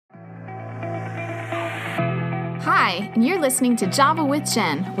Hi, and you're listening to Java with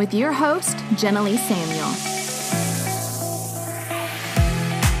Jen with your host, Jenilee Samuel.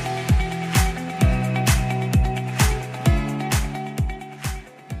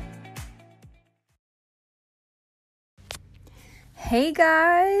 Hey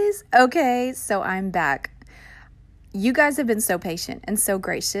guys! Okay, so I'm back. You guys have been so patient and so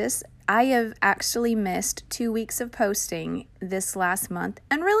gracious. I have actually missed 2 weeks of posting this last month,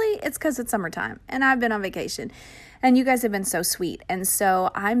 and really it's because it's summertime and I've been on vacation, and you guys have been so sweet. And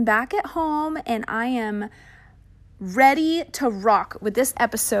so I'm back at home and I am ready to rock with this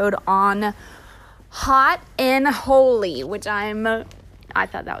episode on Hot and Holy, which I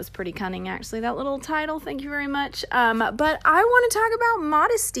thought that was pretty cunning, actually, that little title. Thank you very much. But I want to talk about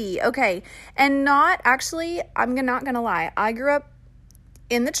modesty. Okay, and I'm not going to lie. I grew up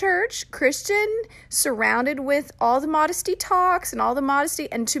in the church, Christian, surrounded with all the modesty talks and all the modesty.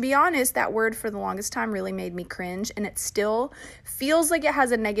 And to be honest, that word for the longest time really made me cringe. And it still feels like it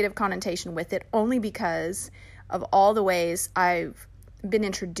has a negative connotation with it, only because of all the ways I've been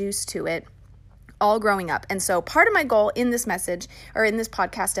introduced to it all growing up. And so part of my goal in this message, or in this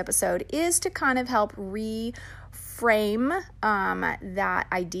podcast episode, is to kind of help reframe that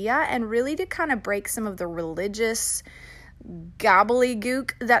idea and really to kind of break some of the religious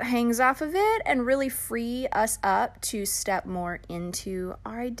gobbledygook that hangs off of it and really free us up to step more into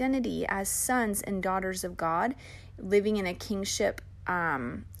our identity as sons and daughters of God, living in a kingship,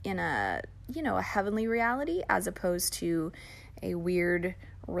 in a heavenly reality, as opposed to a weird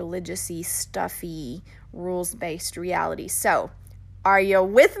religious-y, stuffy, rules-based reality. So, are you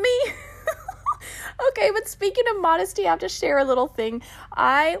with me? Okay, but speaking of modesty, I have to share a little thing.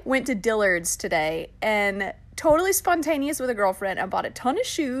 I went to Dillard's today, and totally spontaneous with a girlfriend. I bought a ton of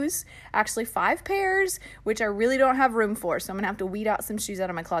shoes, actually 5 pairs, which I really don't have room for, so I'm going to have to weed out some shoes out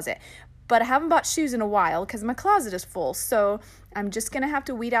of my closet. But I haven't bought shoes in a while because my closet is full, so I'm just going to have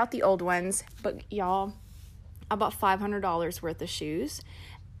to weed out the old ones. But y'all, I bought $500 worth of shoes,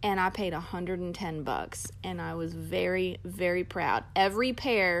 and I paid $110, and I was very, very proud. Every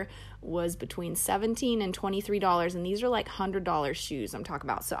pair was between $17 and $23, and these are like $100 shoes I'm talking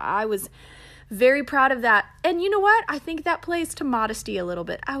about. So I was very proud of that. And you know what? I think that plays to modesty a little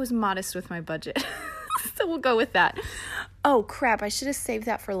bit. I was modest with my budget. So we'll go with that. Oh, crap. I should have saved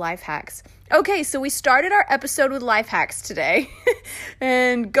that for life hacks. Okay, so we started our episode with life hacks today.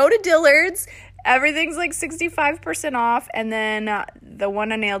 And go to Dillard's. Everything's like 65% off, and then the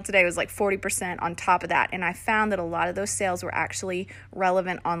one I nailed today was like 40% on top of that, and I found that a lot of those sales were actually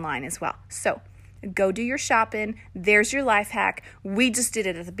relevant online as well. So go do your shopping. There's your life hack. We just did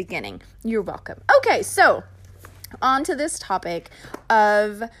it at the beginning. You're welcome. Okay, so on to this topic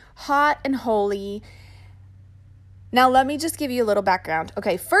of hot and holy. Now, let me just give you a little background.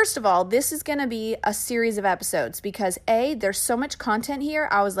 Okay, first of all, this is going to be a series of episodes because, there's so much content here.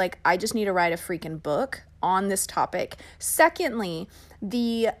 I was like, I just need to write a freaking book on this topic. Secondly,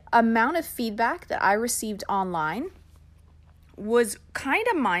 the amount of feedback that I received online was kind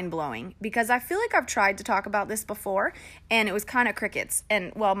of mind-blowing because I feel like I've tried to talk about this before and it was kind of crickets,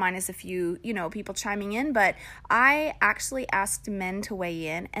 and well, minus a few, people chiming in, but I actually asked men to weigh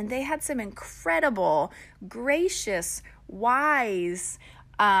in, and they had some incredible, gracious, wise,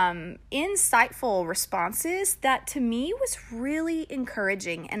 insightful responses that to me was really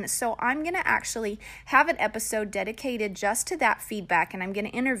encouraging. And so I'm going to actually have an episode dedicated just to that feedback, and I'm going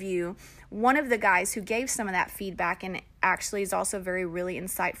to interview one of the guys who gave some of that feedback and actually is also a really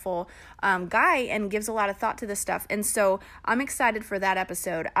insightful guy and gives a lot of thought to this stuff. And so I'm excited for that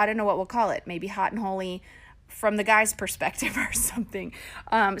episode. I don't know what we'll call it. Maybe Hot and Holy from the guy's perspective or something.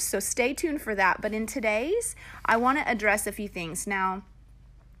 So stay tuned for that. But in today's, I want to address a few things. Now,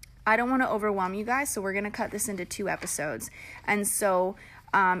 I don't want to overwhelm you guys, so we're going to cut this into 2 episodes. And so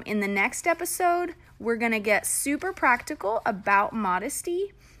in the next episode, we're going to get super practical about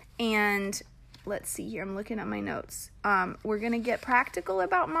modesty. And let's see here, I'm looking at my notes. We're going to get practical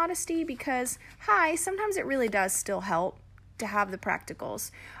about modesty because, sometimes it really does still help to have the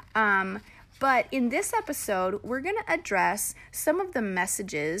practicals. But in this episode, we're going to address some of the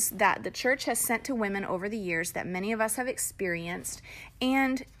messages that the church has sent to women over the years that many of us have experienced.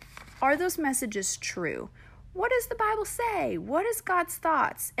 And are those messages true? What does the Bible say? What is God's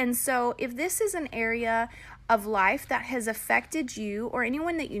thoughts? And so if this is an area of life that has affected you or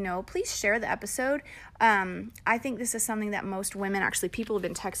anyone that you know, please share the episode. I think this is something that most women, actually people have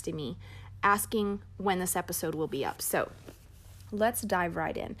been texting me asking when this episode will be up. So let's dive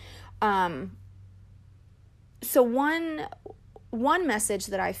right in. So one message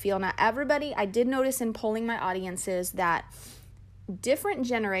that I feel, now everybody, I did notice in polling my audiences that different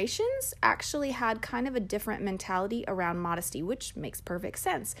generations actually had kind of a different mentality around modesty, which makes perfect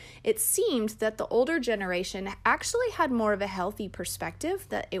sense. It seemed that the older generation actually had more of a healthy perspective,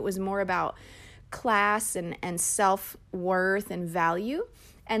 that it was more about class and self-worth and value.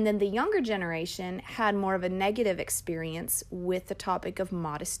 And then the younger generation had more of a negative experience with the topic of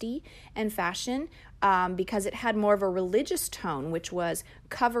modesty and fashion, because it had more of a religious tone, which was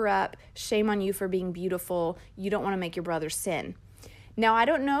cover up, shame on you for being beautiful, you don't want to make your brother sin. Now, I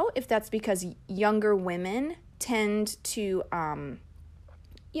don't know if that's because younger women tend to,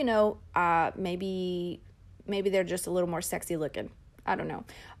 maybe they're just a little more sexy looking. I don't know.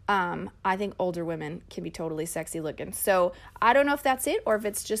 I think older women can be totally sexy looking. So I don't know if that's it or if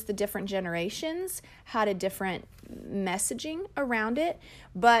it's just the different generations had a different messaging around it.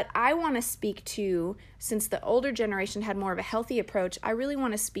 But I want to speak to, since the older generation had more of a healthy approach, I really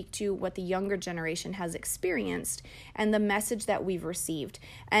want to speak to what the younger generation has experienced and the message that we've received.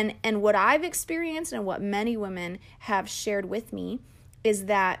 And what I've experienced and what many women have shared with me is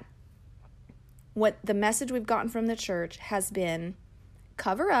that what the message we've gotten from the church has been: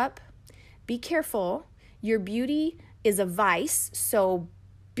 cover up, be careful, your beauty is a vice, so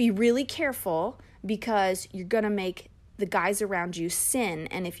be really careful because you're going to make the guys around you sin,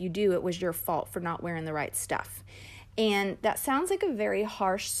 and if you do, it was your fault for not wearing the right stuff. And that sounds like a very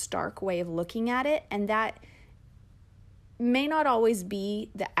harsh, stark way of looking at it, and that may not always be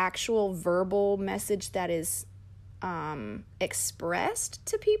the actual verbal message that is expressed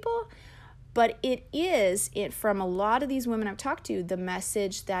to people, but it is, from a lot of these women I've talked to, the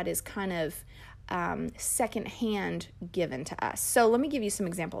message that is kind of secondhand given to us. So let me give you some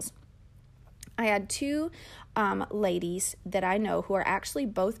examples. I had two ladies that I know who are actually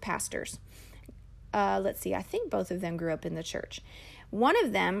both pastors. I think both of them grew up in the church. One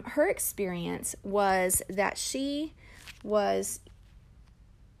of them, her experience was that she was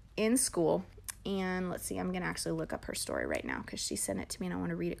in school, and I'm going to actually look up her story right now because she sent it to me and I want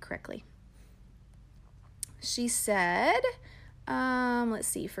to read it correctly. She said,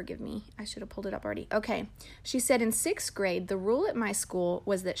 forgive me. I should have pulled it up already. Okay. She said, in 6th grade, the rule at my school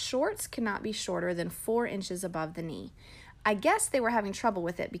was that shorts cannot be shorter than 4 inches above the knee. I guess they were having trouble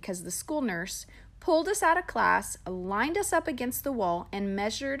with it because the school nurse pulled us out of class, lined us up against the wall, and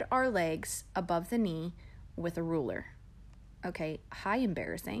measured our legs above the knee with a ruler. Okay, hi,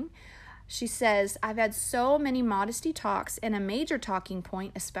 embarrassing. She says, I've had so many modesty talks, and a major talking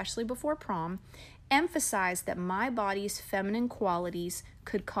point, especially before prom, emphasized that my body's feminine qualities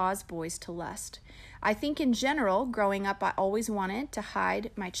could cause boys to lust. I think in general, growing up, I always wanted to hide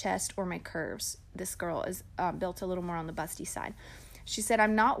my chest or my curves. This girl is built a little more on the busty side. She said,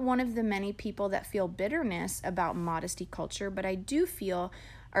 I'm not one of the many people that feel bitterness about modesty culture, but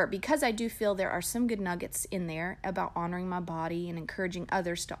because I do feel there are some good nuggets in there about honoring my body and encouraging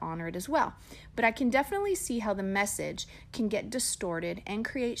others to honor it as well. But I can definitely see how the message can get distorted and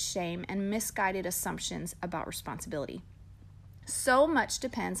create shame and misguided assumptions about responsibility. So much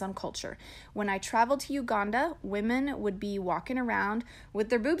depends on culture. When I traveled to Uganda, women would be walking around with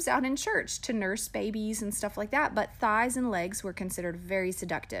their boobs out in church to nurse babies and stuff like that, but thighs and legs were considered very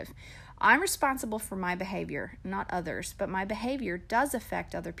seductive. I'm responsible for my behavior, not others, but my behavior does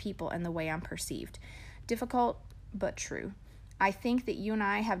affect other people and the way I'm perceived. Difficult, but true. I think that you and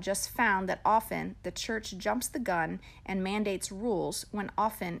I have just found that often the church jumps the gun and mandates rules when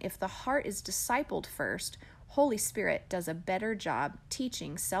often, if the heart is discipled first, Holy Spirit does a better job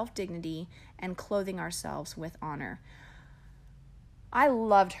teaching self-dignity and clothing ourselves with honor. I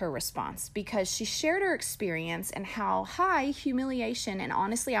loved her response because she shared her experience and how high humiliation, and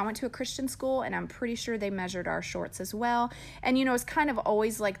honestly, I went to a Christian school and I'm pretty sure they measured our shorts as well. And it's kind of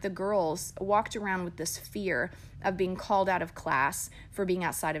always like the girls walked around with this fear of being called out of class for being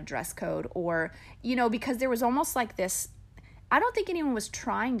outside of dress code, or, because there was almost like this. I don't think anyone was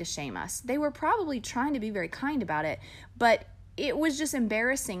trying to shame us. They were probably trying to be very kind about it, but it was just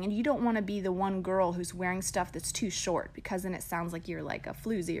embarrassing, and you don't want to be the one girl who's wearing stuff that's too short because then it sounds like you're like a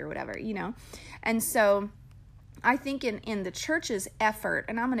floozy or whatever, And so I think in the church's effort,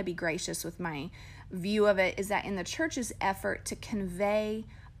 and I'm going to be gracious with my view of it, is that in the church's effort to convey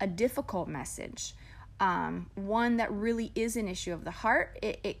a difficult message, one that really is an issue of the heart,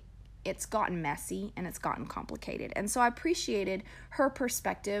 it's gotten messy and it's gotten complicated. And so I appreciated her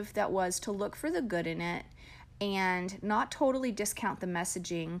perspective that was to look for the good in it and not totally discount the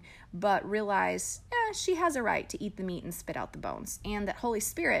messaging, but realize she has a right to eat the meat and spit out the bones, and that Holy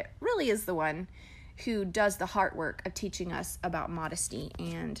Spirit really is the one who does the heart work of teaching us about modesty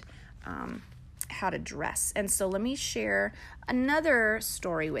and how to dress. And so let me share another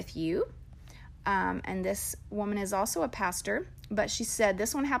story with you. And this woman is also a pastor. But she said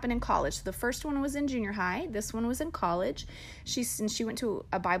this one happened in college. So the first one was in junior high. This one was in college. Since she went to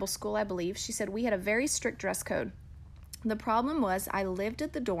a Bible school, I believe. She said we had a very strict dress code. The problem was I lived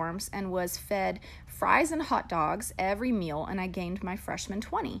at the dorms and was fed fries and hot dogs every meal, and I gained my freshman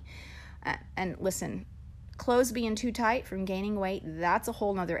 20. And listen, clothes being too tight from gaining weight, that's a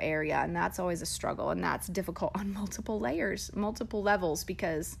whole nother area, and that's always a struggle, and that's difficult on multiple layers, multiple levels,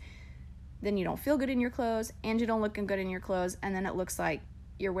 because then you don't feel good in your clothes, and you don't look good in your clothes, and then it looks like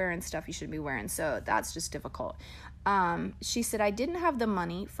you're wearing stuff you shouldn't be wearing. So that's just difficult. She said, I didn't have the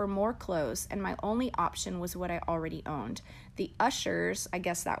money for more clothes, and my only option was what I already owned. The ushers, I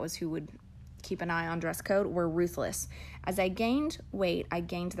guess that was who would keep an eye on dress code, were ruthless. As I gained weight, I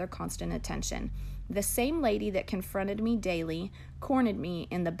gained their constant attention. The same lady that confronted me daily cornered me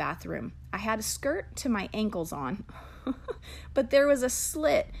in the bathroom. I had a skirt to my ankles on, but there was a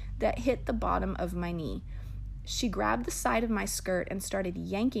slit that hit the bottom of my knee. She grabbed the side of my skirt and started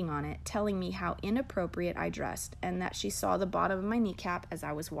yanking on it, telling me how inappropriate I dressed and that she saw the bottom of my kneecap as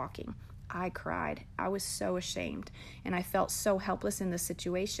I was walking. I cried. I was so ashamed, and I felt so helpless in the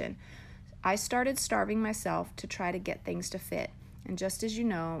situation. I started starving myself to try to get things to fit, and just as you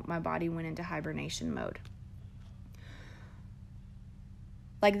know, my body went into hibernation mode.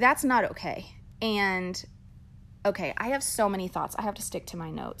 Like, that's not okay. And, okay, I have so many thoughts. I have to stick to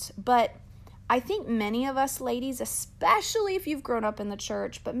my notes. But I think many of us ladies, especially if you've grown up in the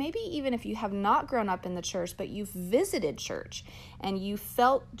church, but maybe even if you have not grown up in the church, but you've visited church and you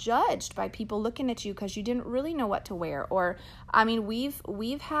felt judged by people looking at you because you didn't really know what to wear. Or, I mean, we've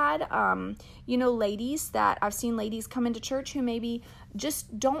had, ladies that I've seen ladies come into church who maybe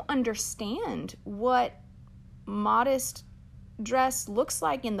just don't understand what modest dress looks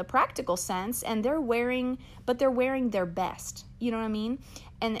like in the practical sense, and they're wearing their best. You know what I mean?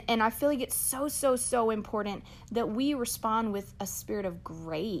 And I feel like it's so important that we respond with a spirit of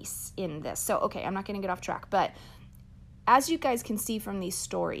grace in this. So, okay, I'm not going to get off track, but as you guys can see from these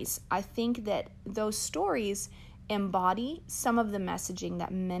stories, I think that those stories embody some of the messaging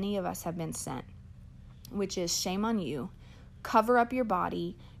that many of us have been sent, which is shame on you, cover up your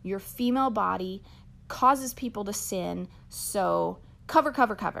body, your female body causes people to sin, so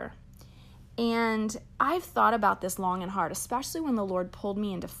cover. And I've thought about this long and hard, especially when the Lord pulled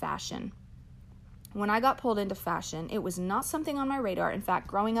me into fashion. When I got pulled into fashion, it was not something on my radar. In fact,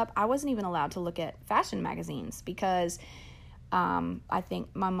 growing up, I wasn't even allowed to look at fashion magazines because I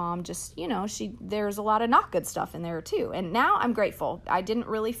think my mom just, there's a lot of not good stuff in there too. And now I'm grateful. I didn't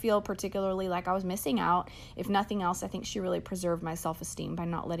really feel particularly like I was missing out. If nothing else, I think she really preserved my self-esteem by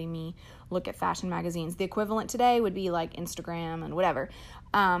not letting me look at fashion magazines. The equivalent today would be like Instagram and whatever.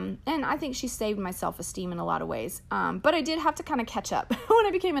 And I think she saved my self-esteem in a lot of ways. But I did have to kind of catch up when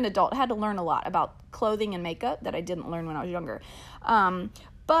I became an adult. I had to learn a lot about clothing and makeup that I didn't learn when I was younger.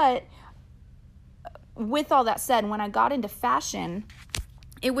 But with all that said, when I got into fashion,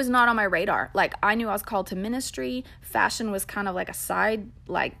 it was not on my radar. Like, I knew I was called to ministry. Fashion was kind of like a side,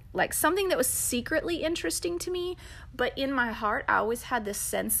 like something that was secretly interesting to me. But in my heart, I always had this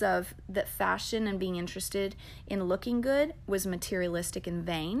sense of that fashion and being interested in looking good was materialistic and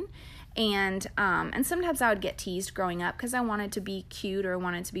vain. And sometimes I would get teased growing up because I wanted to be cute or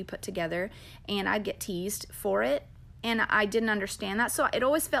wanted to be put together, and I'd get teased for it. And I didn't understand that. So it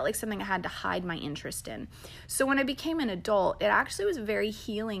always felt like something I had to hide my interest in. So when I became an adult, it actually was very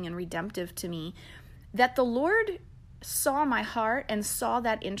healing and redemptive to me that the Lord saw my heart and saw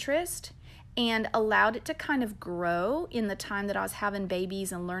that interest and allowed it to kind of grow in the time that I was having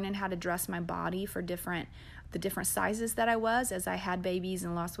babies and learning how to dress my body for the different sizes that I was as I had babies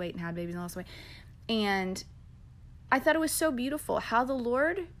and lost weight and had babies and lost weight. And I thought it was so beautiful how the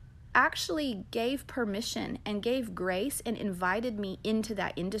Lord actually gave permission and gave grace and invited me into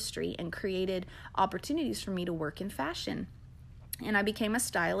that industry and created opportunities for me to work in fashion. And I became a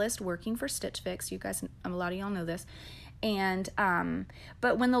stylist working for Stitch Fix. You guys, a lot of y'all know this. And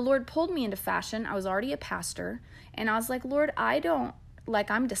but when the Lord pulled me into fashion, I was already a pastor, and I was like, Lord, I'm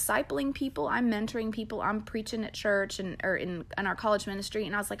discipling people, I'm mentoring people, I'm preaching at church or in our college ministry,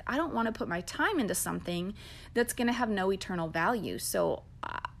 and I was like, I don't want to put my time into something that's going to have no eternal value. So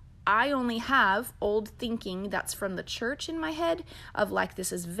I only have old thinking that's from the church in my head of like,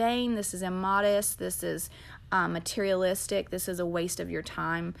 this is vain, this is immodest, this is materialistic, this is a waste of your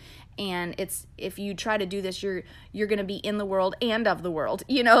time. And if you try to do this, you're going to be in the world and of the world,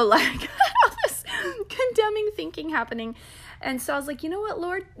 like all this condemning thinking happening. And so I was like, you know what,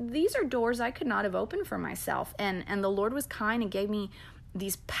 Lord, these are doors I could not have opened for myself. And the Lord was kind and gave me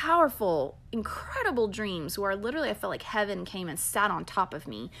these powerful, incredible dreams where literally I felt like heaven came and sat on top of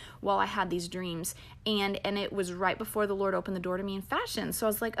me while I had these dreams. And it was right before the Lord opened the door to me in fashion. So I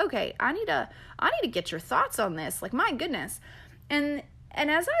was like, okay, I need to get your thoughts on this. Like, my goodness. And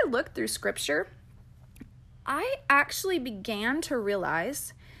as I looked through scripture, I actually began to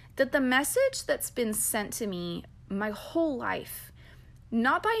realize that the message that's been sent to me my whole life,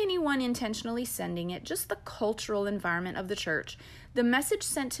 not by anyone intentionally sending it, just the cultural environment of the church, the message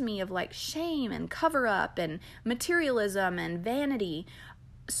sent to me of like shame and cover up and materialism and vanity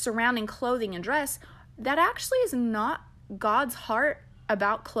surrounding clothing and dress, that actually is not God's heart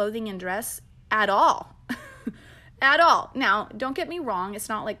about clothing and dress at all. At all. Now, don't get me wrong. It's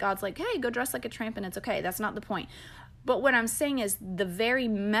not like God's like, hey, go dress like a tramp and it's okay. That's not the point. But what I'm saying is the very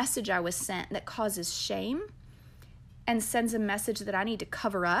message I was sent that causes shame and sends a message that I need to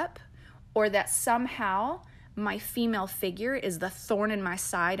cover up, or that somehow my female figure is the thorn in my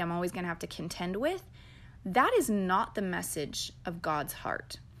side I'm always going to have to contend with, that is not the message of God's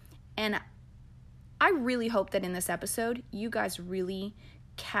heart. And I really hope that in this episode, you guys really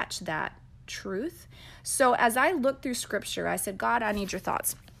catch that truth. So as I looked through scripture, I said, God, I need your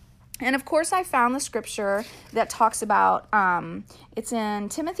thoughts. And of course, I found the scripture that talks about, it's in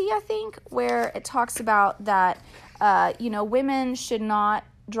Timothy, I think, where it talks about that, women should not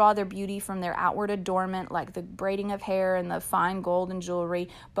draw their beauty from their outward adornment, like the braiding of hair and the fine gold and jewelry,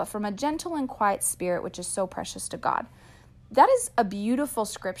 but from a gentle and quiet spirit, which is so precious to God. That is a beautiful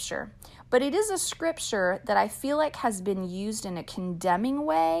scripture, but it is a scripture that I feel like has been used in a condemning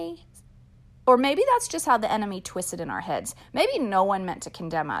way. Or maybe that's just how the enemy twisted in our heads. Maybe no one meant to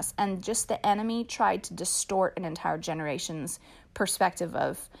condemn us, and just the enemy tried to distort an entire generation's perspective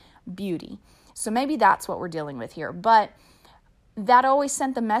of beauty. So maybe that's what we're dealing with here. But that always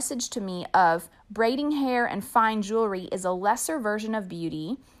sent the message to me of braiding hair and fine jewelry is a lesser version of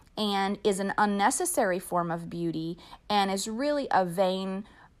beauty and is an unnecessary form of beauty and is really a vain,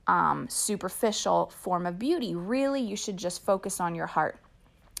 superficial form of beauty. Really, you should just focus on your heart.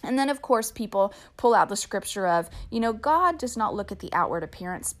 And then, of course, people pull out the scripture of, God does not look at the outward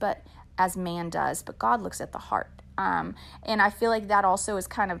appearance, but as man does, but God looks at the heart. And I feel like that also is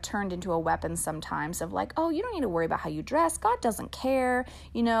kind of turned into a weapon sometimes of like, oh, you don't need to worry about how you dress. God doesn't care.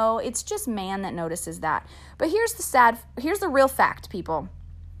 It's just man that notices that. But here's the real fact, people.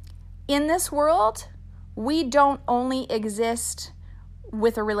 In this world, we don't only exist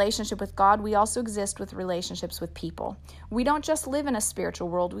with a relationship with God, we also exist with relationships with people. We don't just live in a spiritual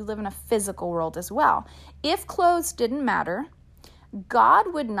world, we live in a physical world as well. If clothes didn't matter,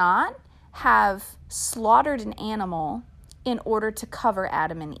 God would not have slaughtered an animal in order to cover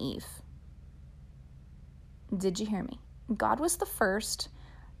Adam and Eve. Did you hear me? God was the first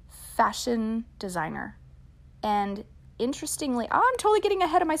fashion designer. And interestingly, I'm totally getting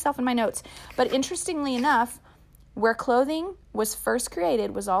ahead of myself in my notes, but interestingly enough, where clothing was first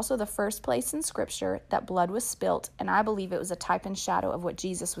created was also the first place in Scripture that blood was spilt, and I believe it was a type and shadow of what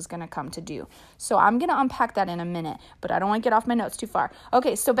Jesus was going to come to do. So I'm going to unpack that in a minute, but I don't want to get off my notes too far.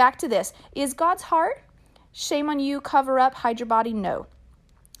 Okay, so back to this. Is God's heart? Shame on you, cover up, hide your body? No.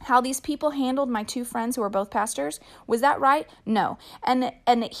 How these people handled my two friends who are both pastors, was that right? No. And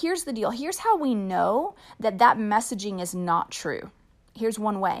here's the deal. Here's how we know that messaging is not true. Here's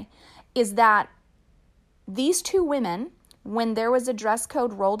one way, is that these two women, when there was a dress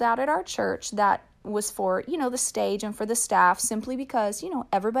code rolled out at our church that was for, the stage and for the staff, simply because,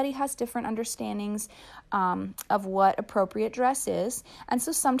 everybody has different understandings of what appropriate dress is. And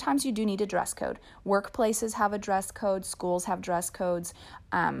so sometimes you do need a dress code. Workplaces have a dress code. Schools have dress codes.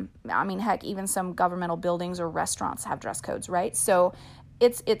 Heck, even some governmental buildings or restaurants have dress codes, right? So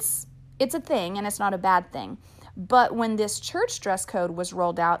it's a thing, and it's not a bad thing. But when this church dress code was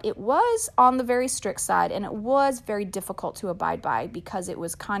rolled out, it was on the very strict side, and it was very difficult to abide by because it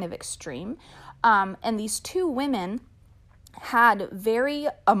was kind of extreme. And these two women had very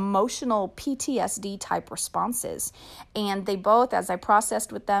emotional PTSD type responses. And they both, as I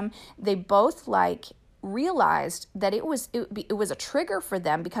processed with them, they both realized that it was a trigger for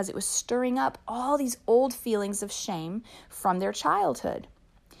them because it was stirring up all these old feelings of shame from their childhood.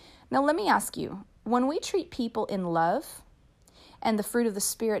 Now, let me ask you, when we treat people in love, and the fruit of the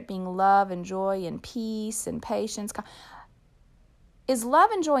Spirit being love and joy and peace and patience, is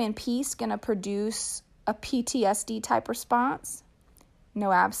love and joy and peace going to produce a PTSD type response?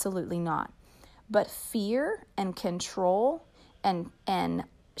 No, absolutely not. But fear and control and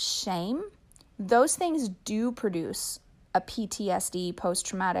shame, those things do produce a PTSD,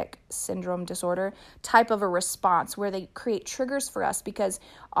 post-traumatic syndrome disorder type of a response where they create triggers for us, because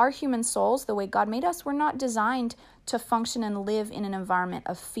our human souls, the way God made us, we're not designed to function and live in an environment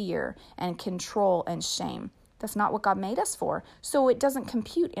of fear and control and shame. That's not what God made us for. So it doesn't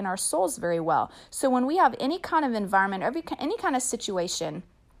compute in our souls very well. So when we have any kind of environment, any kind of situation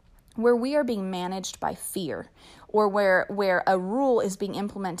where we are being managed by fear, or where a rule is being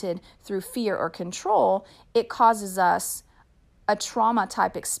implemented through fear or control, it causes us a trauma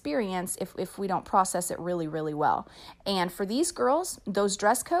type experience if we don't process it really, really well. And for these girls, those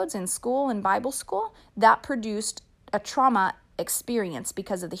dress codes in school and Bible school, that produced a trauma experience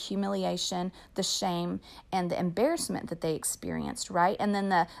because of the humiliation, the shame, and the embarrassment that they experienced, right? And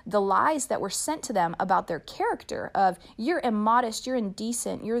then the lies that were sent to them about their character of, you're immodest, you're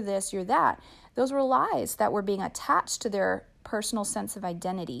indecent, you're this, you're that. Those were lies that were being attached to their personal sense of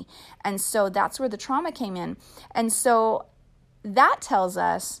identity. And so that's where the trauma came in. And so that tells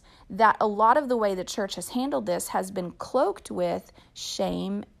us that a lot of the way the church has handled this has been cloaked with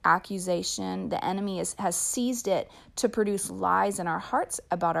shame, accusation. The enemy has seized it to produce lies in our hearts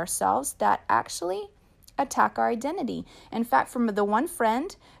about ourselves that actually attack our identity. In fact, from the one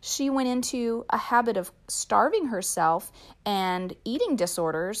friend, she went into a habit of starving herself and eating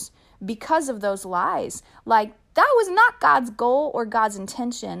disorders because of those lies. Like, that was not God's goal or God's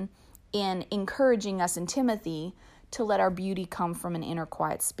intention in encouraging us in Timothy to let our beauty come from an inner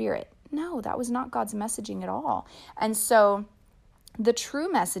quiet spirit. No, that was not God's messaging at all. And so the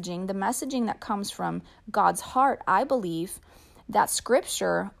true messaging, the messaging that comes from God's heart, I believe that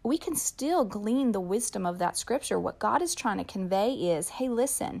scripture, we can still glean the wisdom of that scripture. What God is trying to convey is, hey,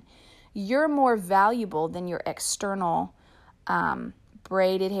 listen, you're more valuable than your external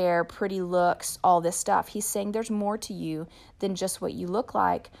braided hair, pretty looks, all this stuff. He's saying there's more to you than just what you look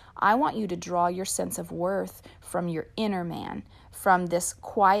like. I want you to draw your sense of worth from your inner man, from this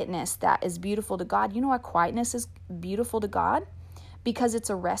quietness that is beautiful to God. You know why quietness is beautiful to God? Because it's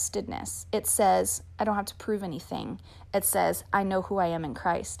a restedness. It says, I don't have to prove anything. It says, I know who I am in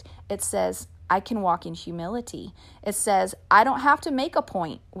Christ. It says, I can walk in humility. It says, I don't have to make a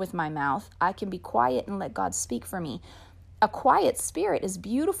point with my mouth. I can be quiet and let God speak for me. A quiet spirit is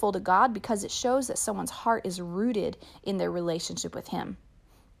beautiful to God because it shows that someone's heart is rooted in their relationship with Him.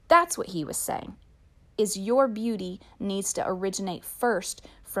 That's what he was saying, is your beauty needs to originate first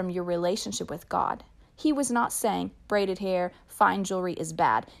from your relationship with God. He was not saying braided hair, fine jewelry is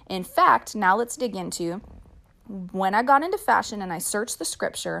bad. In fact, now let's dig into, when I got into fashion and I searched the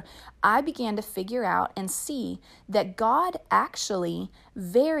scripture, I began to figure out and see that God actually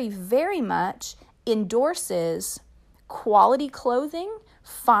very, very much endorses quality clothing,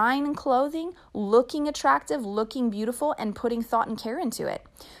 fine clothing, looking attractive, looking beautiful, and putting thought and care into it.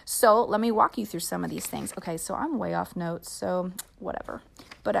 So let me walk you through some of these things. Okay, so I'm way off notes, so whatever,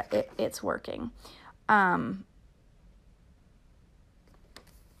 but it's working. All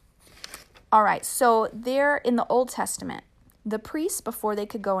right, so there in the Old Testament, the priests, before they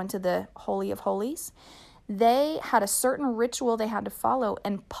could go into the Holy of Holies, they had a certain ritual they had to follow,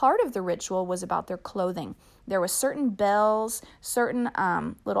 and part of the ritual was about their clothing. There were certain bells, certain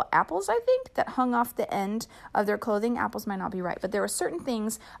little apples, I think, that hung off the end of their clothing. Apples might not be right, but there were certain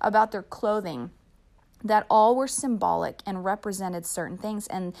things about their clothing that all were symbolic and represented certain things,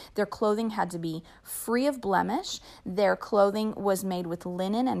 and their clothing had to be free of blemish. Their clothing was made with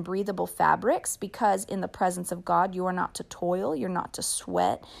linen and breathable fabrics, because in the presence of God, you are not to toil, you're not to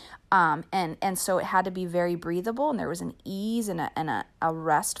sweat, and so it had to be very breathable, and there was an ease and a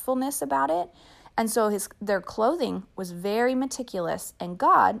restfulness about it. And so their clothing was very meticulous, and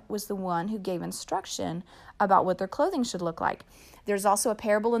God was the one who gave instruction about what their clothing should look like. There's also a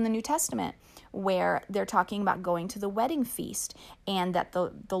parable in the New Testament where they're talking about going to the wedding feast, and that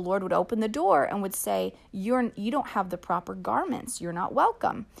the Lord would open the door and would say, you don't have the proper garments, you're not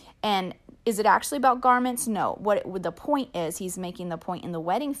welcome. And is it actually about garments? No. The point is, he's making the point in the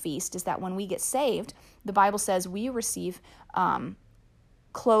wedding feast is that when we get saved, the Bible says we receive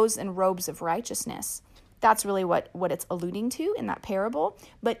clothes and robes of righteousness. That's really what it's alluding to in that parable.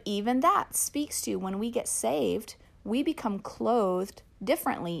 But even that speaks to when we get saved, we become clothed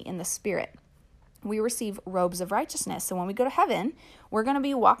differently in the Spirit. We receive robes of righteousness. So when we go to heaven, we're going to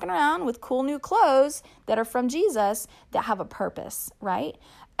be walking around with cool new clothes that are from Jesus that have a purpose, right?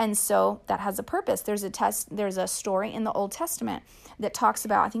 And so that has a purpose. There's a story in the Old Testament that talks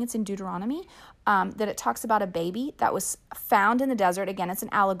about, I think it's in Deuteronomy, that it talks about a baby that was found in the desert. Again, it's an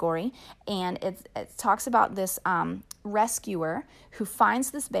allegory, and it talks about this rescuer who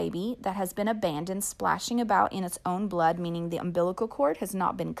finds this baby that has been abandoned, splashing about in its own blood, meaning the umbilical cord has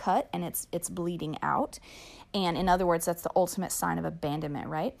not been cut and it's bleeding out. And in other words, that's the ultimate sign of abandonment,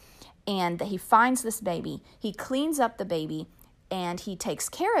 right? And that he finds this baby, he cleans up the baby, and he takes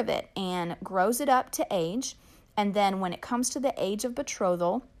care of it and grows it up to age. And then when it comes to the age of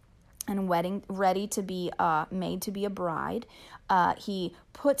betrothal and wedding, ready to be made to be a bride, he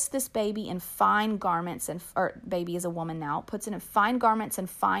puts this baby in fine garments, or baby is a woman now, puts it in fine garments and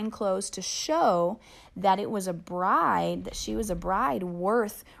fine clothes to show that it was a bride, that she was a bride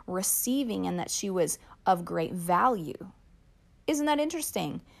worth receiving and that she was of great value. Isn't that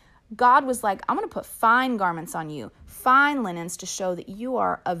interesting? God was like, I'm going to put fine garments on you, fine linens to show that you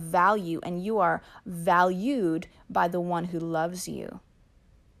are of value and you are valued by the one who loves you.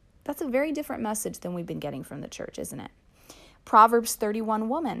 That's a very different message than we've been getting from the church, isn't it? Proverbs 31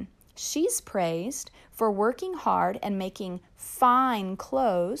 woman, she's praised for working hard and making fine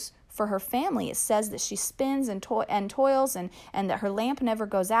clothes for her family. It says that she spins and toils and that her lamp never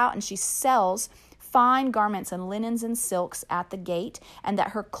goes out, and she sells fine garments and linens and silks at the gate, and that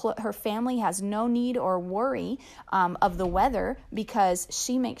her family has no need or worry of the weather, because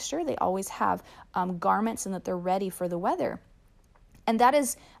she makes sure they always have garments and that they're ready for the weather. And that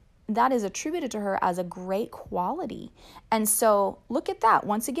is attributed to her as a great quality. And so look at that.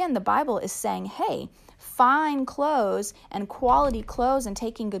 Once again, the Bible is saying, hey, fine clothes and quality clothes and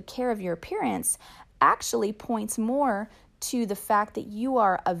taking good care of your appearance actually points more to the fact that you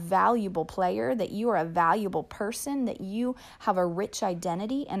are a valuable player, that you are a valuable person, that you have a rich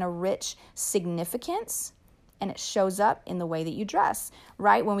identity and a rich significance, and it shows up in the way that you dress,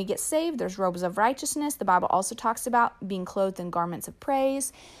 right? When we get saved, there's robes of righteousness. The Bible also talks about being clothed in garments of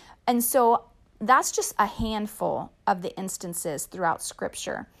praise. And so that's just a handful of the instances throughout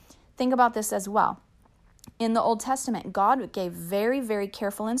Scripture. Think about this as well. In the Old Testament, God gave very, very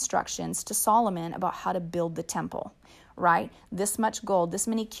careful instructions to Solomon about how to build the temple, right? This much gold, this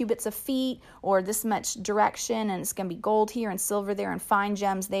many cubits of feet, or this much direction, and it's going to be gold here and silver there and fine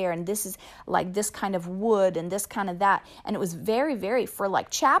gems there, and this is like this kind of wood and this kind of that. And it was very, very, for like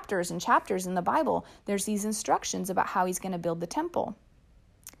chapters and chapters in the Bible, there's these instructions about how he's going to build the temple.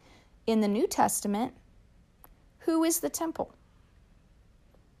 In the New Testament, who is the temple?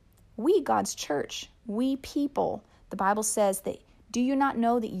 We, God's church, we people. The Bible says that, do you not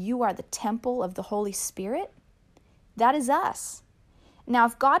know that you are the temple of the Holy Spirit? That is us. Now,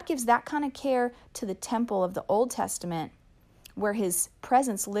 if God gives that kind of care to the temple of the Old Testament, where his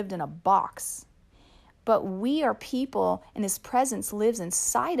presence lived in a box, but we are people and his presence lives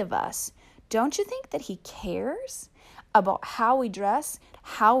inside of us, don't you think that he cares about how we dress,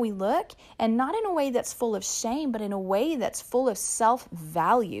 how we look, and not in a way that's full of shame, but in a way that's full of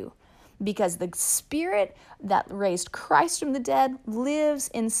self-value? Because the Spirit that raised Christ from the dead lives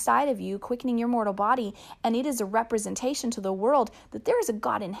inside of you, quickening your mortal body, and it is a representation to the world that there is a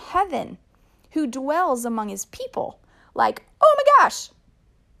God in heaven who dwells among his people. Like, oh my gosh,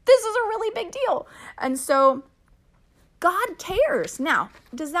 this is a really big deal. And so God cares. Now,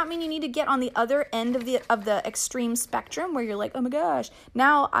 does that mean you need to get on the other end of the extreme spectrum where you're like, oh my gosh,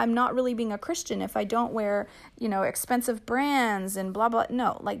 now I'm not really being a Christian if I don't wear, expensive brands and blah, blah.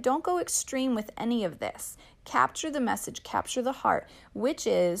 No, like don't go extreme with any of this. Capture the message, capture the heart, which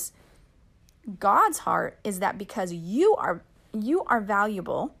is God's heart is that because you are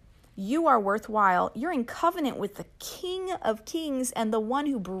valuable, you are worthwhile, you're in covenant with the King of Kings and the one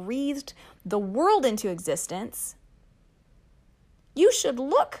who breathed the world into existence. You should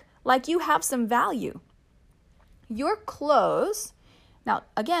look like you have some value. Your clothes, now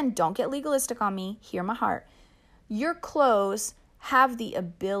again, don't get legalistic on me, hear my heart. Your clothes have the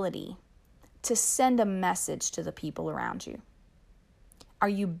ability to send a message to the people around you. Are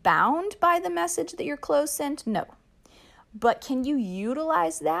you bound by the message that your clothes send? No. But can you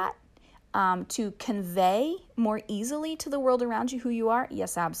utilize that to convey more easily to the world around you who you are?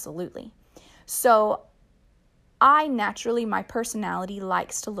 Yes, absolutely. So my personality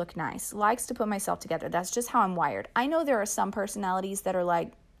likes to look nice, likes to put myself together. That's just how I'm wired. I know there are some personalities that are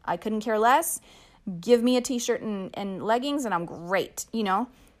like, I couldn't care less. Give me a t-shirt and leggings and I'm great,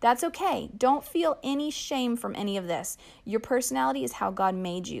 That's okay. Don't feel any shame from any of this. Your personality is how God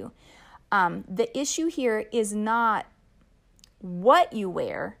made you. The issue here is not what you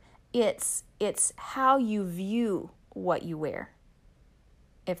wear. It's how you view what you wear,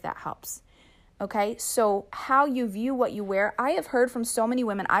 if that helps. Okay, so how you view what you wear. I have heard from so many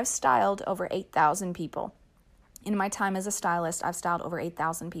women. I've styled over 8,000 people. In my time as a stylist, I've styled over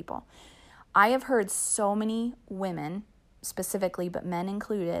 8,000 people. I have heard so many women, specifically, but men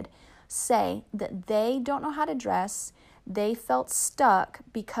included, say that they don't know how to dress. They felt stuck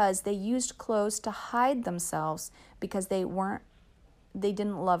because they used clothes to hide themselves because they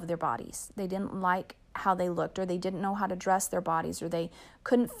didn't love their bodies. They didn't like how they looked, or they didn't know how to dress their bodies, or they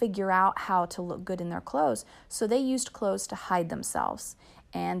couldn't figure out how to look good in their clothes. So they used clothes to hide themselves.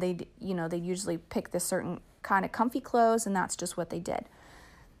 And they'd usually pick this certain kind of comfy clothes, and that's just what they did.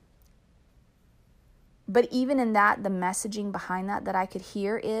 But even in that, the messaging behind that I could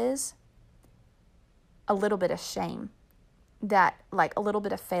hear is a little bit of shame, that like a little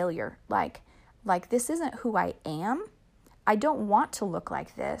bit of failure, like this isn't who I am. I don't want to look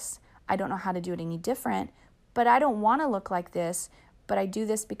like this. I don't know how to do it any different, but I don't want to look like this, but I do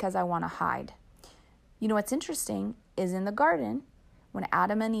this because I want to hide. You know what's interesting is in the garden, when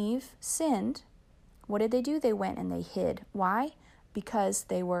Adam and Eve sinned, what did they do? They went and they hid. Why? Because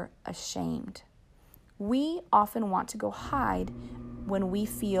they were ashamed. We often want to go hide when we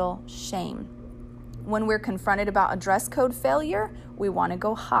feel shame. When we're confronted about a dress code failure, we want to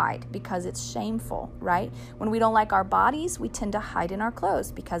go hide because it's shameful, right? When we don't like our bodies, we tend to hide in our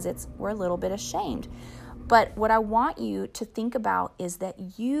clothes because we're a little bit ashamed. But what I want you to think about is that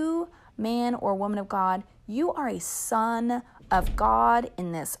you, man or woman of God, you are a son of God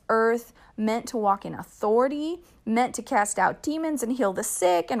in this earth, meant to walk in authority, meant to cast out demons and heal the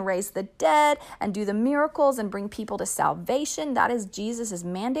sick and raise the dead and do the miracles and bring people to salvation. That is Jesus'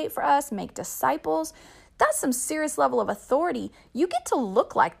 mandate for us, make disciples. That's some serious level of authority. You get to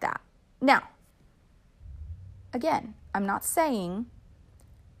look like that. Now, again, I'm not saying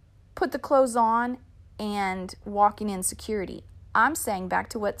put the clothes on and walk in insecurity. I'm saying back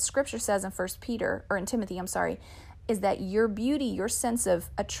to what Scripture says in Timothy, is that your beauty, your sense of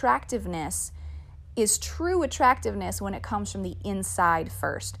attractiveness is true attractiveness when it comes from the inside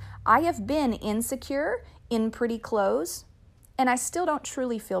first. I have been insecure in pretty clothes, and I still don't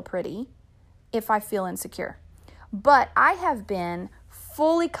truly feel pretty if I feel insecure. But I have been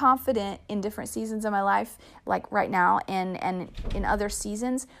fully confident in different seasons of my life, like right now, and in other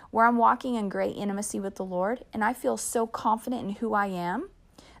seasons where I'm walking in great intimacy with the Lord, and I feel so confident in who I am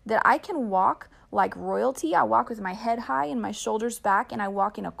that I can walk like royalty. I walk with my head high and my shoulders back, and I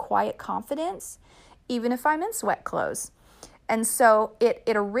walk in a quiet confidence, even if I'm in sweat clothes. And so it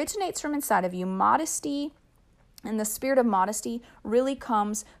originates from inside of you. Modesty and the spirit of modesty really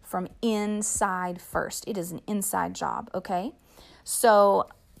comes from inside first. It is an inside job, okay? So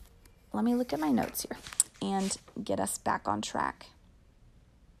let me look at my notes here and get us back on track.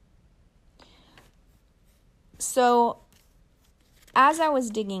 So as I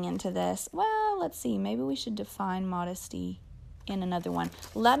was digging into this, let's see, maybe we should define modesty in another one.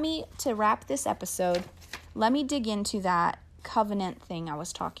 To wrap this episode, let me dig into that covenant thing I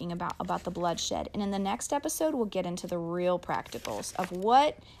was talking about the bloodshed. And in the next episode, we'll get into the real practicals of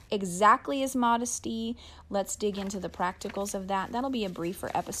what exactly is modesty. Let's dig into the practicals of that. That'll be a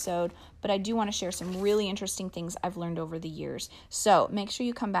briefer episode, but I do want to share some really interesting things I've learned over the years. So make sure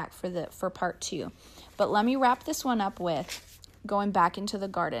you come back for part 2. But let me wrap this one up with going back into the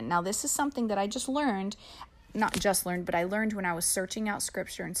garden. Now, this is something that I I learned when I was searching out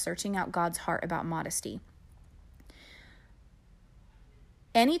Scripture and searching out God's heart about modesty.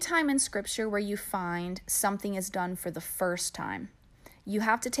 Anytime in Scripture where you find something is done for the first time, you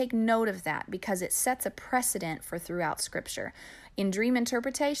have to take note of that because it sets a precedent for throughout Scripture. In dream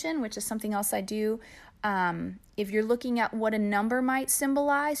interpretation, which is something else I do, if you're looking at what a number might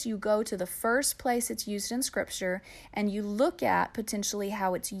symbolize, you go to the first place it's used in Scripture and you look at potentially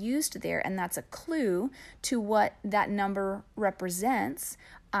how it's used there, and that's a clue to what that number represents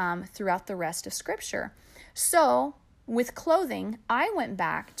throughout the rest of Scripture. So with clothing, I went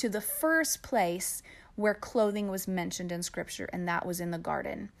back to the first place where clothing was mentioned in Scripture, and that was in the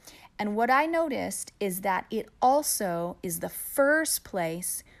garden. And what I noticed is that it also is the first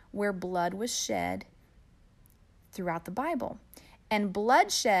place where blood was shed throughout the Bible. And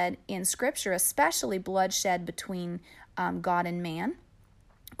bloodshed in Scripture, especially bloodshed between God and man,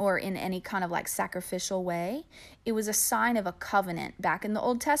 or in any kind of like sacrificial way, it was a sign of a covenant. Back in the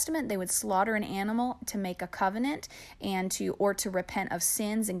Old Testament, they would slaughter an animal to make a covenant and to repent of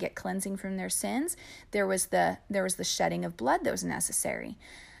sins and get cleansing from their sins. There was the shedding of blood that was necessary.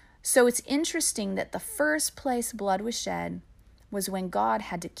 So it's interesting that the first place blood was shed was when God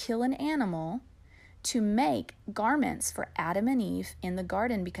had to kill an animal to make garments for Adam and Eve in the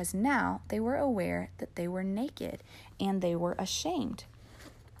garden, because now they were aware that they were naked and they were ashamed.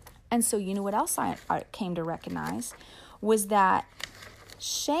 And so you know what else I came to recognize was that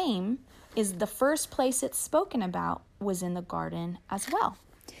shame is the first place it's spoken about was in the garden as well.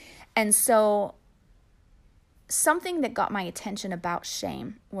 And so something that got my attention about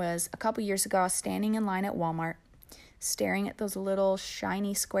shame was a couple years ago, I was standing in line at Walmart, staring at those little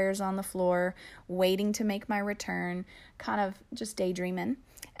shiny squares on the floor, waiting to make my return, kind of just daydreaming.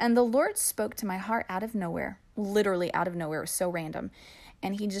 And the Lord spoke to my heart out of nowhere, literally out of nowhere. It was so random.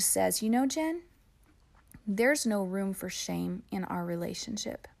 And he just says, Jen, there's no room for shame in our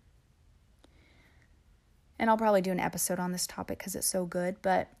relationship. And I'll probably do an episode on this topic because it's so good.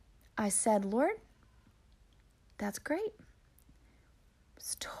 But I said, Lord, that's great.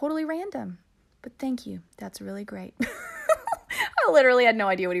 It's totally random, but thank you. That's really great. I literally had no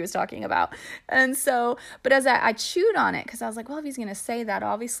idea what he was talking about. And so, but as I chewed on it, because I was like, well, if he's going to say that,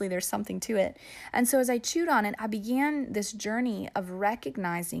 obviously there's something to it. And so as I chewed on it, I began this journey of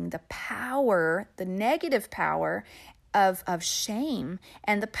recognizing the power, the negative power of shame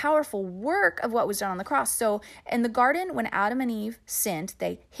and the powerful work of what was done on the cross. So in the garden, when Adam and Eve sinned,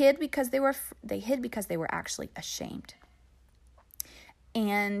 they hid because they were actually ashamed.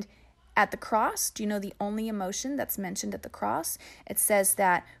 And at the cross, do you know the only emotion that's mentioned at the cross? It says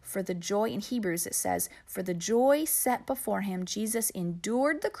that for the joy, in Hebrews it says, for the joy set before him, Jesus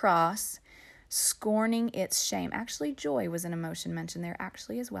endured the cross, scorning its shame. Actually, joy was an emotion mentioned there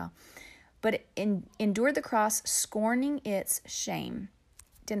actually as well. But endured the cross, scorning its shame.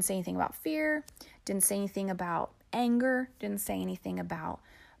 Didn't say anything about fear, didn't say anything about anger, didn't say anything about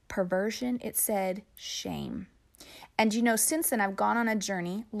perversion. It said shame. And since then, I've gone on a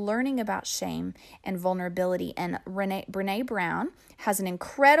journey learning about shame and vulnerability. And Brene Brown has an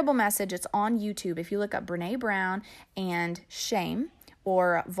incredible message. It's on YouTube. If you look up Brene Brown and shame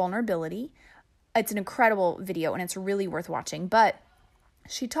or vulnerability, it's an incredible video and it's really worth watching. But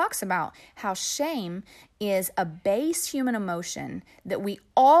she talks about how shame is a base human emotion that we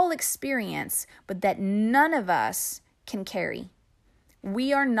all experience, but that none of us can carry.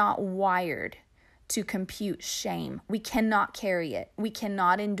 We are not wired to compute shame. We cannot carry it. We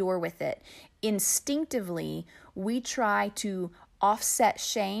cannot endure with it. Instinctively, we try to offset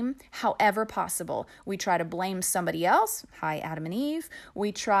shame however possible. We try to blame somebody else. Hi, Adam and Eve.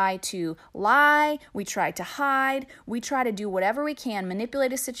 We try to lie. We try to hide. We try to do whatever we can,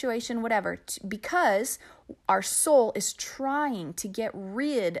 manipulate a situation, whatever, because our soul is trying to get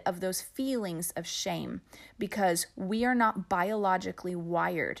rid of those feelings of shame because we are not biologically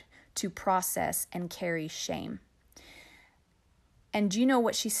wired to process and carry shame. And do you know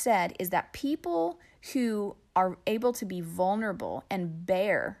what she said is that people who are able to be vulnerable and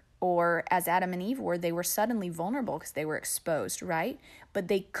bare, or as Adam and Eve were, they were suddenly vulnerable because they were exposed, right? But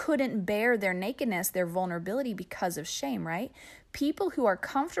they couldn't bear their nakedness, their vulnerability because of shame, right? People who are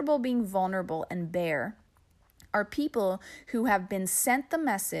comfortable being vulnerable and bare are people who have been sent the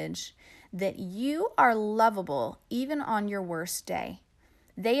message that you are lovable even on your worst day.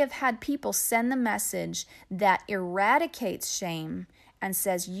 They have had people send the message that eradicates shame and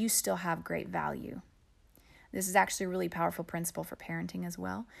says you still have great value. This is actually a really powerful principle for parenting as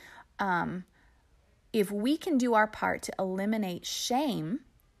well. If we can do our part to eliminate shame,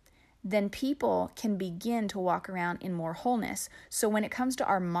 then people can begin to walk around in more wholeness. So when it comes to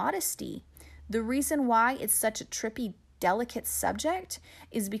our modesty, the reason why it's such a trippy, delicate subject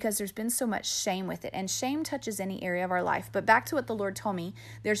is because there's been so much shame with it, and shame touches any area of our life. But back to what the Lord told me,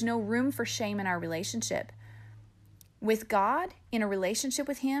 there's no room for shame in our relationship. With God, in a relationship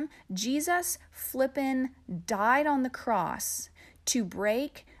with him, Jesus flippin' died on the cross to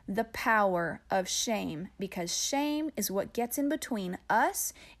break the power of shame, because shame is what gets in between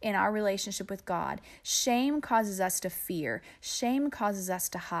us and our relationship with God. Shame causes us to fear. Shame causes us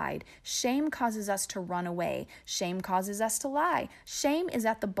to hide. Shame causes us to run away. Shame causes us to lie. Shame is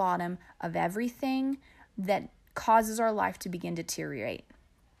at the bottom of everything that causes our life to begin to deteriorate.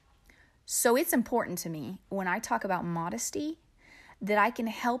 So it's important to me when I talk about modesty that I can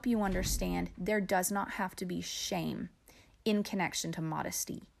help you understand there does not have to be shame in connection to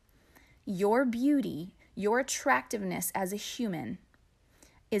modesty. Your beauty, your attractiveness as a human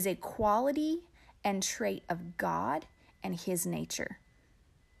is a quality and trait of God and his nature.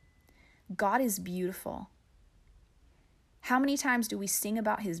 God is beautiful. How many times do we sing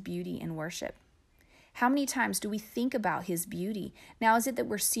about his beauty in worship? How many times do we think about his beauty? Now, is it that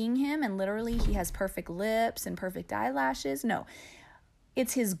we're seeing him and literally he has perfect lips and perfect eyelashes? No,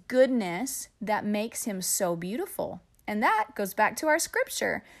 it's his goodness that makes him so beautiful. And that goes back to our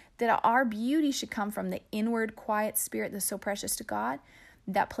scripture, that our beauty should come from the inward quiet spirit that's so precious to God,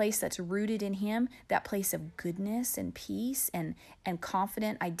 that place that's rooted in him, that place of goodness and peace and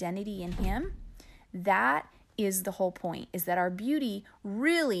confident identity in him. That is the whole point, is that our beauty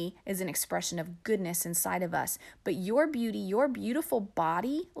really is an expression of goodness inside of us. But your beauty, your beautiful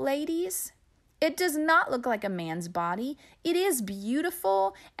body, ladies, It does not look like a man's body. It is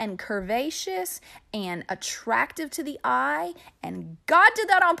beautiful and curvaceous and attractive to the eye, and God did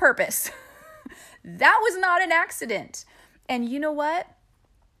that on purpose. That was not an accident. And you know what?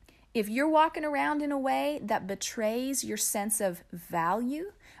 If you're walking around in a way that betrays your sense of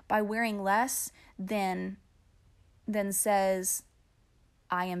value by wearing less than says,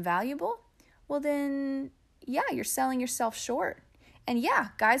 I am valuable, well then, yeah, you're selling yourself short. And yeah,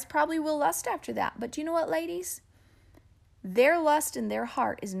 guys probably will lust after that. But do you know what, ladies? Their lust in their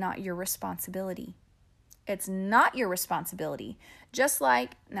heart is not your responsibility. It's not your responsibility. Just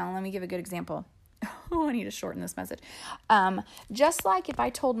like, now let me give a good example. Oh, I need to shorten this message. Just like if I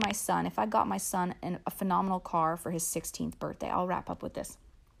got my son a phenomenal car for his 16th birthday, I'll wrap up with this.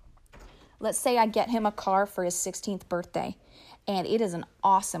 Let's say I get him a car for his 16th birthday, and it is an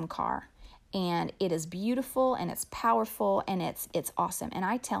awesome car. And it is beautiful, and it's powerful, and it's awesome. And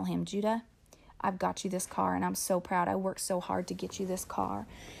I tell him, Judah, I've got you this car, and I'm so proud. I worked so hard to get you this car.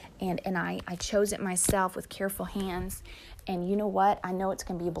 And I chose it myself with careful hands. And you know what? I know it's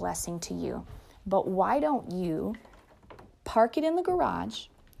going to be a blessing to you. But why don't you park it in the garage?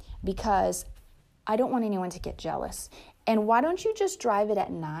 Because I don't want anyone to get jealous. And why don't you just drive it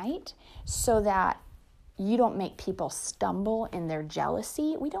at night so that you don't make people stumble in their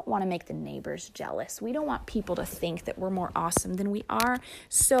jealousy? We don't want to make the neighbors jealous. We don't want people to think that we're more awesome than we are.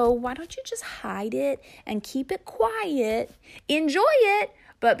 So why don't you just hide it and keep it quiet? Enjoy it,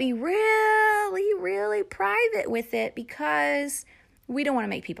 but be really, really private with it, because we don't want to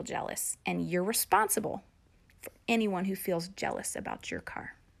make people jealous. And you're responsible for anyone who feels jealous about your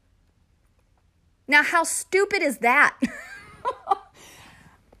car. Now, how stupid is that?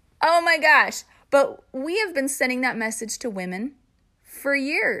 Oh my gosh. But we have been sending that message to women for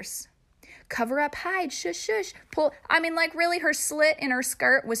years. Cover up, hide, shush, shush, pull. I mean, like, really, her slit in her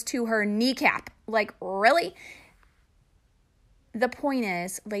skirt was to her kneecap. Like, really? The point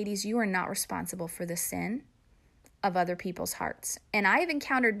is, ladies, you are not responsible for the sin of other people's hearts. And I have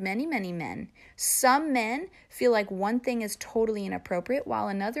encountered many, many men. Some men feel like one thing is totally inappropriate, while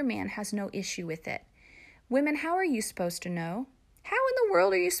another man has no issue with it. Women, how are you supposed to know? How in the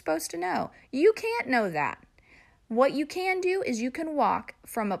world are you supposed to know? You can't know that. What you can do is you can walk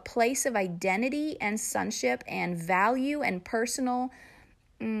from a place of identity and sonship and value and personal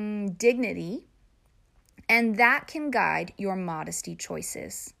dignity, and that can guide your modesty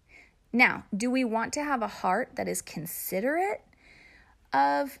choices. Now, do we want to have a heart that is considerate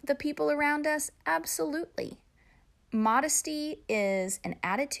of the people around us? Absolutely. Modesty is an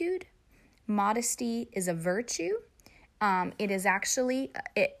attitude. Modesty is a virtue. It is actually,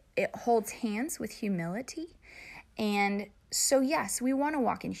 it holds hands with humility. And so, yes, we want to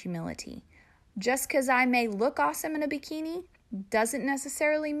walk in humility. Just because I may look awesome in a bikini doesn't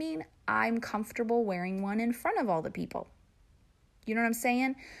necessarily mean I'm comfortable wearing one in front of all the people. You know what I'm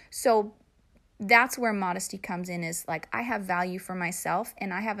saying? So that's where modesty comes in, is like, I have value for myself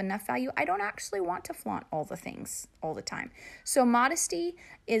and I have enough value. I don't actually want to flaunt all the things all the time. So modesty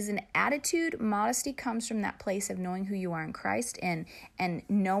is an attitude. Modesty comes from that place of knowing who you are in Christ and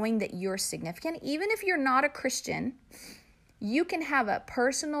knowing that you're significant. Even if you're not a Christian, you can have a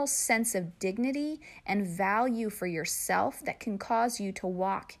personal sense of dignity and value for yourself that can cause you to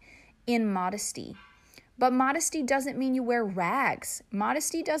walk in modesty. But modesty doesn't mean you wear rags.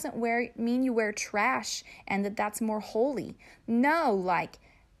 Modesty doesn't mean you wear trash and that's more holy. No, like,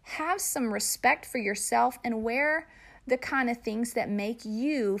 have some respect for yourself and wear the kind of things that make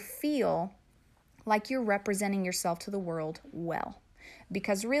you feel like you're representing yourself to the world well.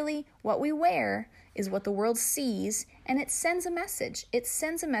 Because really, what we wear is what the world sees, and it sends a message. It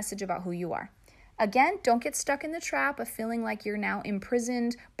sends a message about who you are. Again, don't get stuck in the trap of feeling like you're now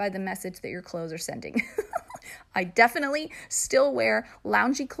imprisoned by the message that your clothes are sending. I definitely still wear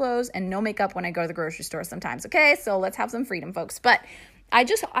loungy clothes and no makeup when I go to the grocery store sometimes. Okay, so let's have some freedom, folks. But I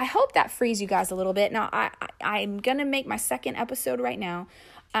hope that frees you guys a little bit. Now, I'm going to make my second episode right now.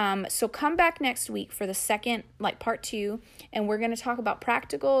 So come back next week for the second, part 2, and we're going to talk about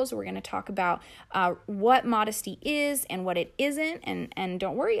practicals. We're going to talk about what modesty is and what it isn't. And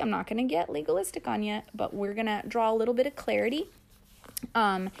don't worry, I'm not going to get legalistic on you, but we're going to draw a little bit of clarity.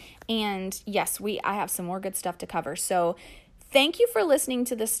 And yes, I have some more good stuff to cover. So thank you for listening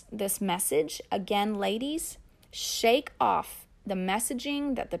to this message. Again, ladies, shake off the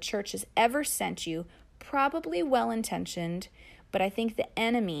messaging that the church has ever sent you, probably well-intentioned, but I think the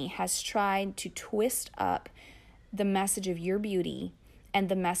enemy has tried to twist up the message of your beauty and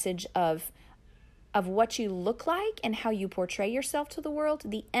the message of what you look like and how you portray yourself to the world.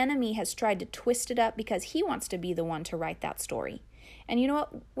 The enemy has tried to twist it up because he wants to be the one to write that story. And you know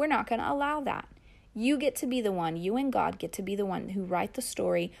what? We're not going to allow that. You get to be the one, you and God get to be the one who write the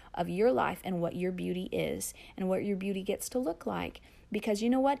story of your life and what your beauty is and what your beauty gets to look like. Because you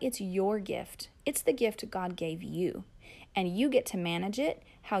know what? It's your gift. It's the gift God gave you. And you get to manage it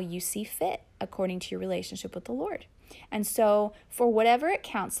how you see fit according to your relationship with the Lord. And so for whatever it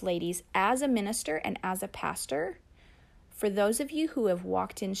counts, ladies, as a minister and as a pastor, for those of you who have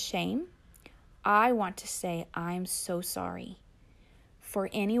walked in shame, I want to say I'm so sorry for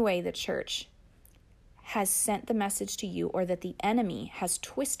any way the church has sent the message to you, or that the enemy has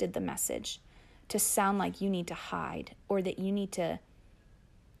twisted the message to sound like you need to hide or that you need to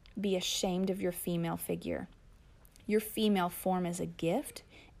be ashamed of your female figure. Your female form is a gift,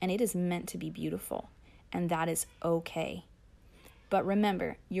 and it is meant to be beautiful, and that is okay. But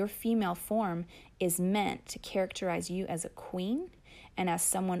remember, your female form is meant to characterize you as a queen and as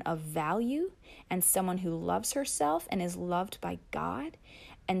someone of value and someone who loves herself and is loved by God.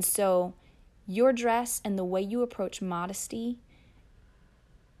 And so your dress and the way you approach modesty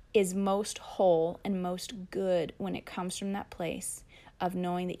is most whole and most good when it comes from that place of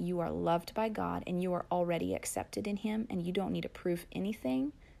knowing that you are loved by God and you are already accepted in Him, and you don't need to prove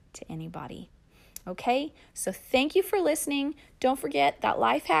anything to anybody. Okay, so thank you for listening. Don't forget that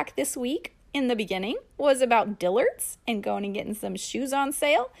life hack this week in the beginning was about Dillard's and going and getting some shoes on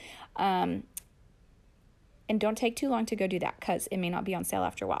sale. And don't take too long to go do that because it may not be on sale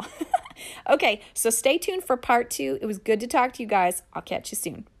after a while. Okay, so stay tuned for part 2. It was good to talk to you guys. I'll catch you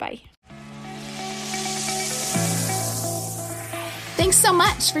soon. Bye. Thanks so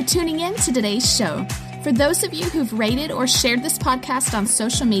much for tuning in to today's show. For those of you who've rated or shared this podcast on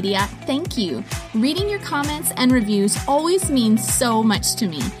social media, thank you. Reading your comments and reviews always means so much to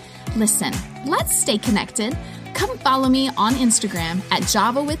me. Listen, let's stay connected. Come follow me on Instagram at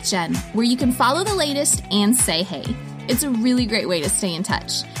Java with Jen, where you can follow the latest and say hey. It's a really great way to stay in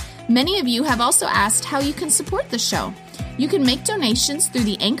touch. Many of you have also asked how you can support the show. You can make donations through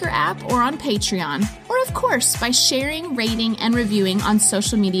the Anchor app or on Patreon, or of course by sharing, rating, and reviewing on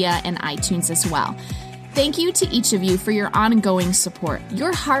social media and iTunes as well. Thank you to each of you for your ongoing support.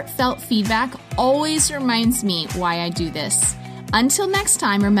 Your heartfelt feedback always reminds me why I do this. Until next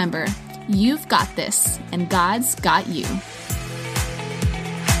time, remember, you've got this, and God's got you.